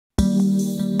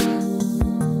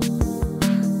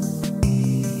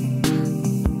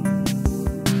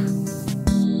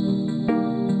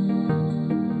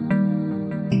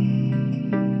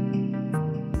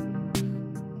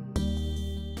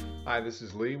this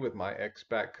is Lee with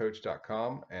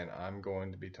myexbackcoach.com, and I'm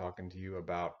going to be talking to you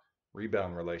about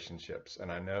rebound relationships. And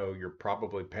I know you're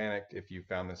probably panicked if you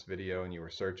found this video and you were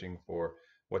searching for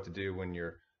what to do when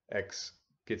your ex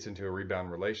gets into a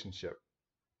rebound relationship.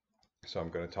 So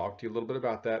I'm going to talk to you a little bit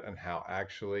about that and how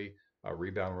actually a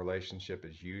rebound relationship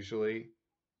is usually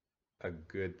a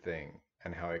good thing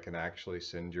and how it can actually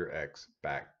send your ex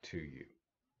back to you.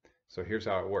 So here's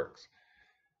how it works.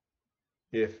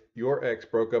 If your ex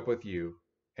broke up with you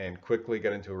and quickly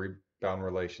got into a rebound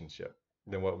relationship,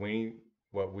 then what we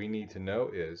need to know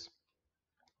is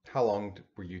how long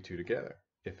were you two together?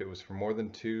 If it was for more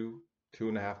than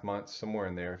 2.5 months, somewhere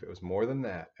in there, if it was more than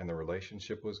that and the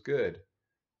relationship was good,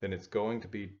 then it's going to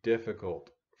be difficult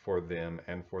for them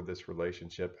and for this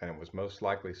relationship, and it was most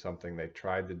likely something they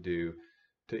tried to do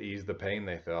to ease the pain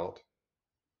they felt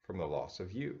from the loss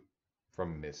of you,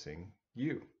 from missing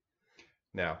you.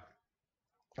 Now,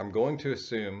 I'm going to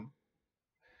assume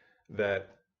that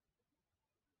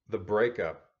the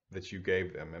breakup that you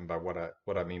gave them, and by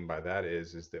what I mean by that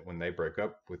is that when they broke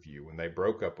up with you,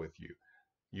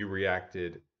 you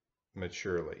reacted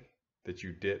maturely, that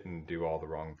you didn't do all the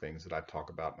wrong things that I talk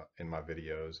about in my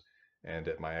videos and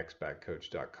at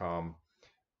myexbackcoach.com.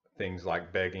 Things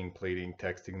like begging, pleading,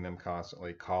 texting them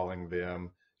constantly, calling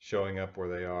them, showing up where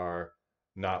they are,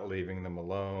 not leaving them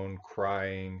alone,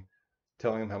 crying,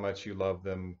 telling them how much you love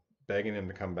them, begging them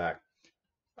to come back.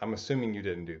 I'm assuming you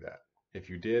didn't do that.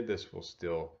 If you did, this will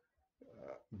still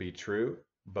be true,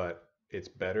 but it's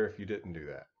better if you didn't do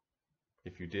that.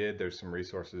 If you did, there's some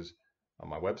resources on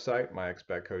my website,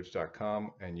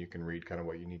 myexbackcoach.com, and you can read kind of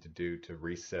what you need to do to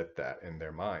reset that in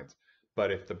their minds.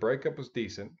 But if the breakup was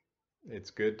decent,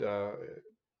 it's good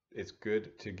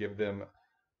to give them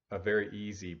a very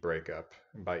easy breakup.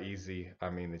 And by easy,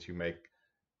 I mean that you make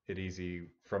it easy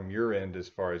from your end as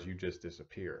far as you just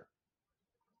disappear.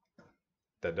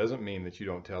 That doesn't mean that you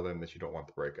don't tell them that you don't want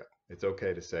the breakup. It's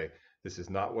okay to say, this is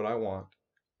not what I want.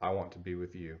 I want to be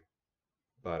with you,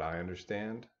 but I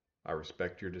understand. I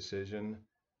respect your decision,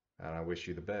 and I wish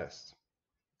you the best.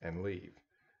 And leave.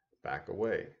 Back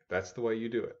away. That's the way you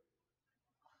do it.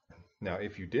 Now,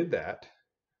 if you did that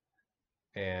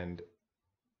and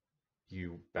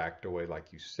you backed away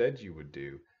like you said you would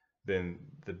do, then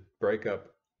the breakup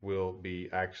will be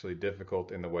actually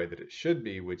difficult in the way that it should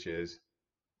be, which is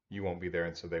you won't be there,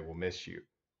 and so they will miss you.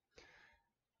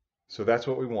 So that's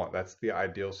what we want. That's the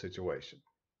ideal situation.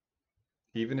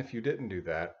 Even if you didn't do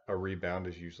that, a rebound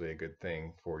is usually a good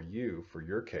thing for you, for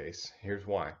your case. Here's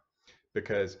why.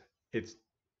 Because it's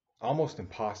almost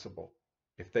impossible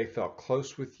if they felt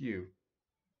close with you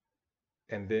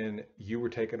and then you were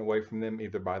taken away from them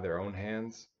either by their own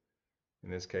hands.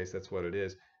 In this case, that's what it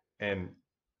is. And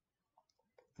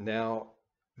now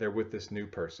they're with this new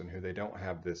person who they don't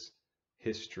have this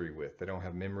history with. They don't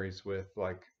have memories with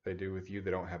like they do with you.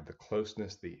 They don't have the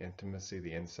closeness, the intimacy,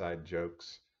 the inside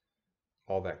jokes,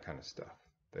 all that kind of stuff.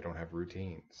 They don't have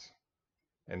routines.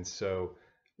 And so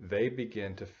they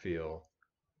begin to feel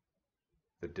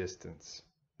the distance,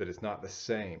 that it's not the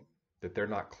same, that they're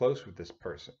not close with this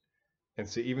person. And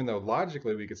so even though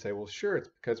logically we could say, well, sure, it's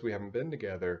because we haven't been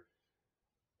together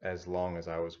as long as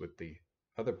I was with the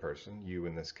other person, you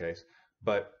in this case,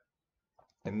 but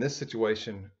in this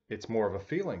situation, it's more of a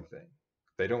feeling thing.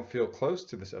 They don't feel close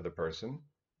to this other person.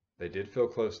 They did feel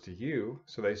close to you,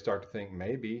 so they start to think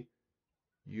maybe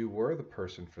you were the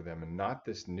person for them and not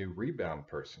this new rebound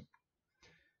person.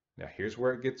 Now, here's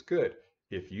where it gets good.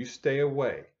 If you stay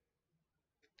away,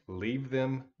 leave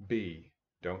them be.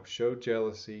 Don't show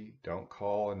jealousy. Don't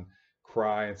call and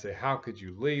cry and say, how could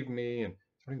you leave me? And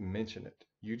don't even mention it.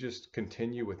 You just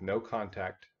continue with no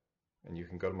contact. And you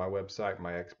can go to my website,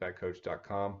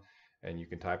 myexbackcoach.com, and you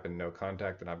can type in no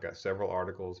contact. And I've got several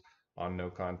articles on no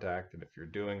contact. And if you're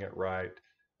doing it right,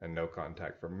 and no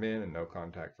contact for men and no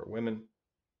contact for women,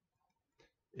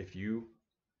 if you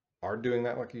are doing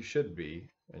that like you should be,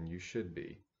 and you should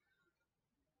be,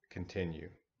 continue.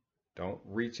 Don't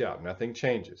reach out. Nothing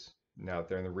changes now that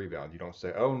they're in the rebound. You don't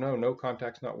say, oh no, no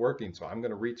contact's not working, so I'm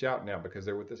going to reach out now because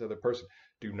they're with this other person.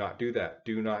 Do not do that.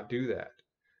 Do not do that.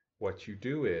 What you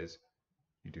do is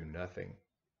you do nothing.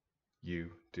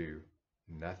 You do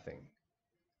nothing.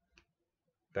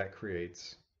 That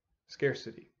creates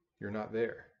scarcity. You're not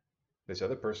there. This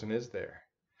other person is there.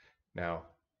 Now,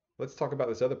 let's talk about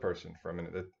this other person for a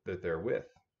minute that they're with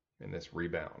in this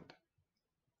rebound.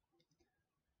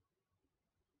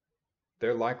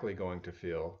 They're likely going to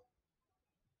feel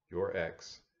your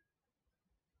ex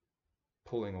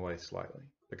pulling away slightly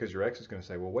because your ex is going to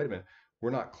say, well, wait a minute, we're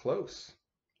not close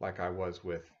like I was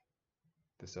with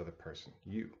this other person.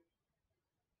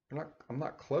 I'm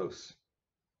not close.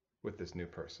 with this new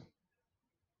person.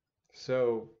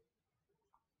 So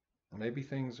maybe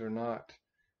things are not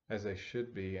as they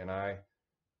should be, and I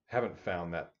haven't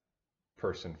found that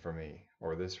person for me,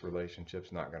 or this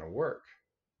relationship's not going to work.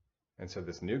 And so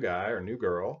this new guy or new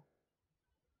girl,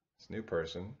 this new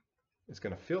person, is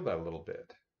going to feel that a little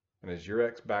bit. And as your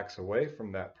ex backs away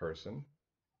from that person,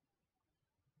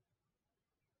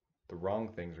 the wrong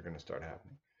things are going to start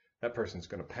happening. That person's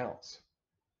going to pounce.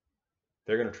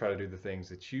 They're going to try to do the things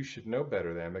that you should know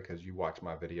better than because you watch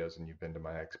my videos and you've been to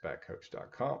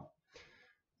myexbaccoach.com.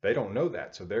 They don't know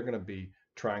that, so they're going to be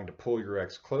trying to pull your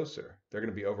ex closer. They're going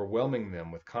to be overwhelming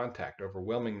them with contact,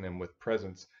 overwhelming them with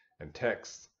presence and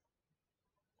texts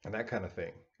and that kind of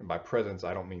thing. And by presence,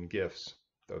 I don't mean gifts,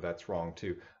 though that's wrong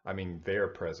too. I mean their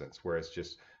presence, where it's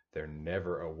just they're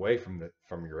never away from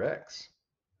your ex.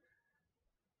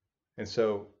 And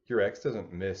so your ex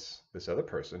doesn't miss this other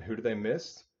person. Who do they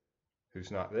miss?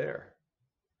 Who's not there?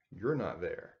 You're not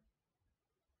there.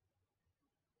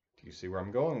 Do you see where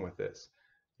I'm going with this?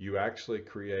 You actually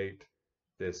create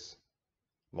this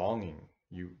longing.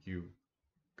 You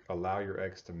allow your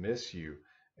ex to miss you.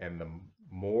 And the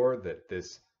more that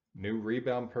this new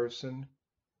rebound person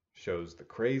shows the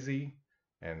crazy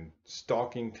and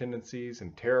stalking tendencies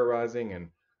and terrorizing and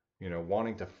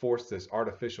wanting to force this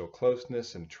artificial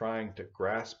closeness and trying to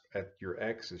grasp at your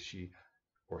ex as she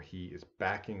or he is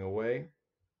backing away,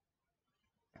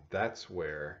 that's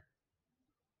where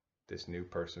this new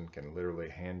person can literally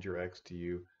hand your ex to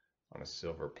you on a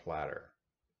silver platter.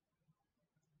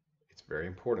 It's very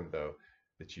important, though,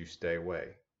 that you stay away.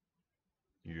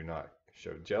 You do not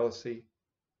show jealousy.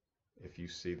 If you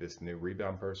see this new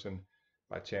rebound person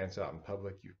by chance out in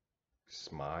public, you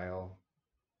smile,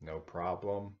 no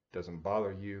problem, doesn't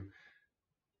bother you.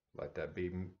 Let that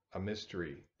be a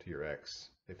mystery to your ex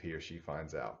if he or she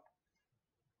finds out.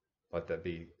 Let that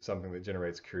be something that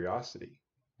generates curiosity.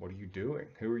 What are you doing?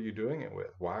 Who are you doing it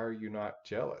with? Why are you not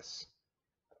jealous?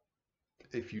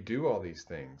 If you do all these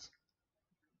things,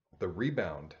 the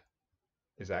rebound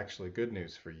is actually good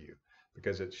news for you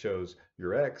because it shows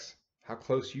your ex how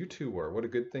close you two were. What a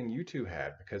good thing you two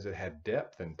had, because it had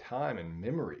depth and time and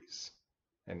memories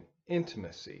and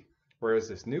intimacy. Whereas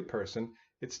this new person,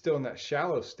 it's still in that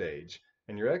shallow stage,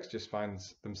 and your ex just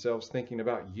finds themselves thinking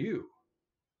about you.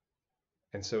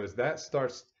 And so as that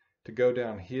starts to go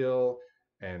downhill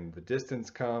and the distance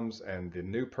comes and the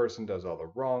new person does all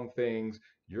the wrong things,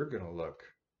 you're going to look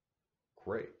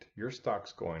great. Your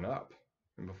stock's going up.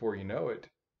 And before you know it,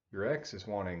 your ex is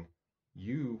wanting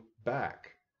you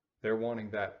back. They're wanting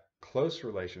that close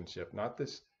relationship, not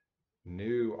this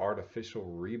new artificial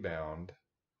rebound.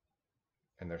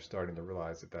 And they're starting to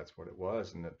realize that that's what it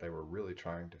was, and that they were really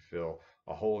trying to fill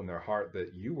a hole in their heart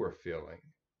that you were feeling.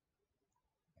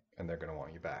 And they're going to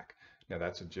want you back. Now,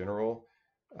 that's a general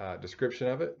description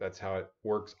of it. That's how it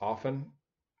works often.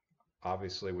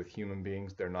 Obviously, with human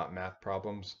beings, they're not math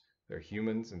problems. They're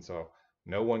humans. And so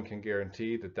no one can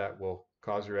guarantee that that will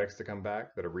cause your ex to come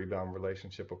back, that a rebound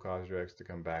relationship will cause your ex to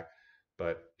come back.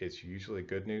 But it's usually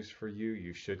good news for you.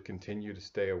 You should continue to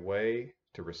stay away,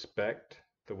 to respect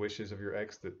the wishes of your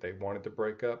ex that they wanted to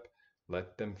break up.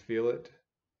 Let them feel it.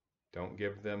 Don't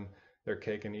give them their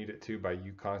cake and eat it too by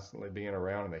you constantly being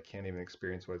around, and they can't even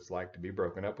experience what it's like to be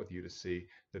broken up with you to see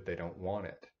that they don't want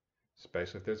it.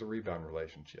 Especially if there's a rebound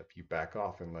relationship. You back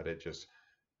off and let it just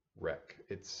wreck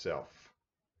itself.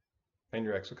 And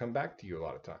your ex will come back to you a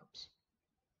lot of times.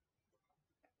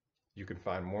 You can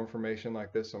find more information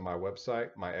like this on my website,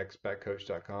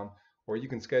 myexbaccoach.com, or you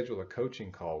can schedule a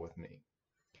coaching call with me,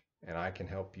 and I can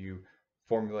help you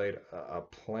formulate a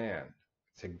plan.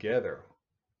 Together,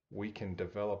 we can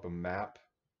develop a map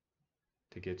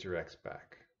to get your ex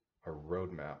back, a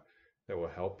roadmap that will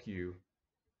help you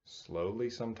slowly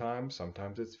sometimes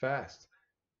it's fast.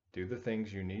 Do the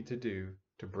things you need to do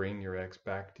to bring your ex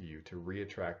back to you, to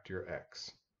reattract your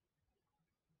ex.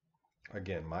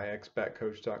 Again,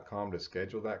 myexbaccoach.com to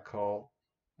schedule that call.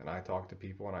 And I talk to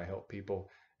people and I help people,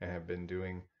 and have been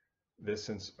doing this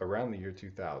since around the year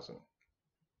 2000.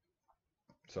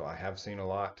 So I have seen a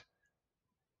lot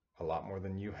more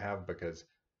than you have, because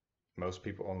most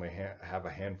people only have a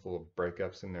handful of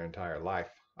breakups in their entire life.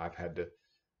 I've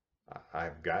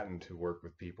gotten to work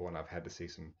with people, and I've had to see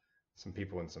some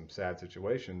people in some sad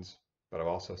situations, but I've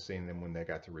also seen them when they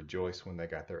got to rejoice when they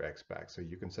got their ex back. So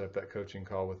you can set up that coaching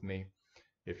call with me.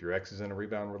 If your ex is in a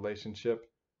rebound relationship,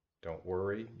 don't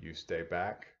worry, you stay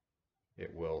back.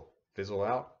 It will fizzle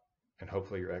out, and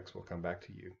hopefully your ex will come back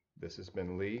to you. This has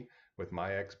been Lee with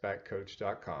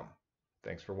myexbaccoach.com.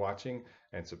 Thanks for watching,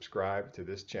 and subscribe to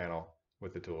this channel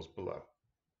with the tools below.